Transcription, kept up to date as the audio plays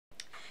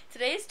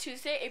Today is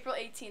Tuesday, April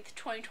 18th,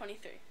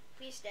 2023.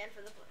 Please stand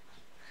for the pledge.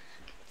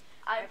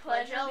 I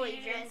pledge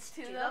allegiance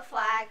to the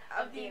flag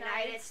of the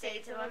United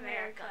States of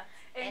America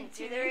and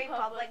to the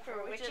republic for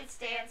which it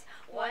stands,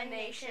 one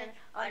nation,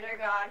 under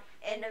God,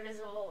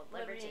 indivisible, with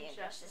liberty and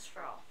justice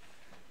for all.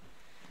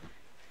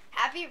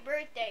 Happy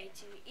birthday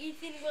to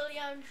Ethan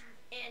Williams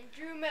and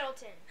Drew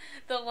Middleton.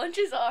 The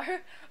lunches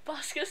are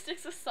Bosco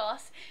sticks with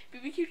sauce,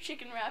 BBQ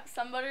chicken wrap,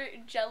 sun butter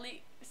and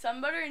jelly,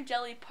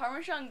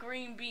 Parmesan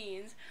green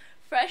beans,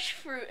 fresh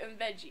fruit, and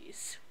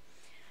veggies.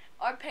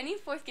 Our Penny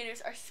fourth graders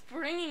are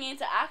springing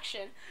into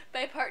action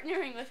by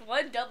partnering with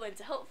One Dublin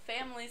to help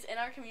families in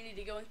our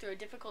community going through a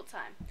difficult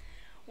time.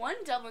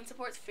 One Dublin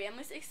supports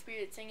families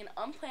experiencing an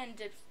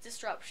unplanned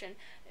disruption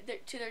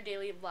to their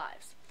daily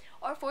lives.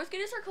 Our fourth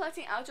graders are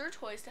collecting outdoor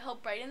toys to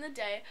help brighten the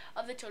day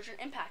of the children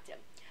impacted.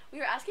 We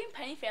are asking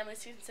Penny families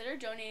to consider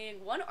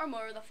donating one or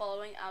more of the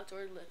following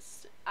outdoor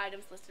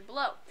items listed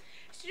below.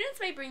 Students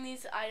may bring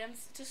these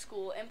items to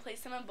school and place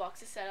them in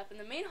boxes set up in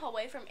the main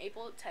hallway from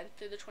April 10th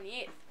through the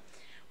 28th.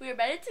 We are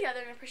bedded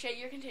together and appreciate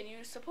your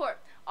continued support.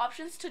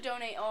 Options to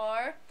donate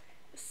are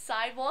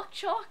sidewalk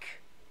chalk,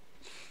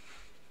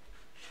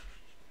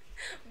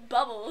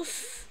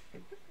 bubbles,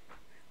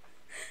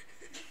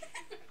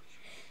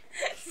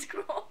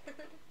 scroll,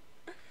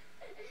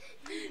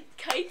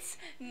 kites,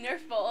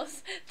 Nerf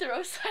balls,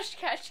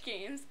 throw/catch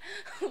games,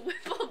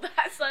 Whipple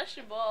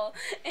bat/ball,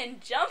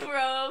 and jump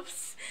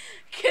ropes.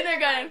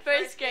 Kindergarten,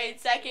 first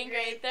grade, second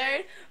grade,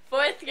 third,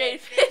 fourth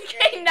grade, fifth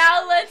grade.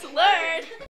 Now let's learn.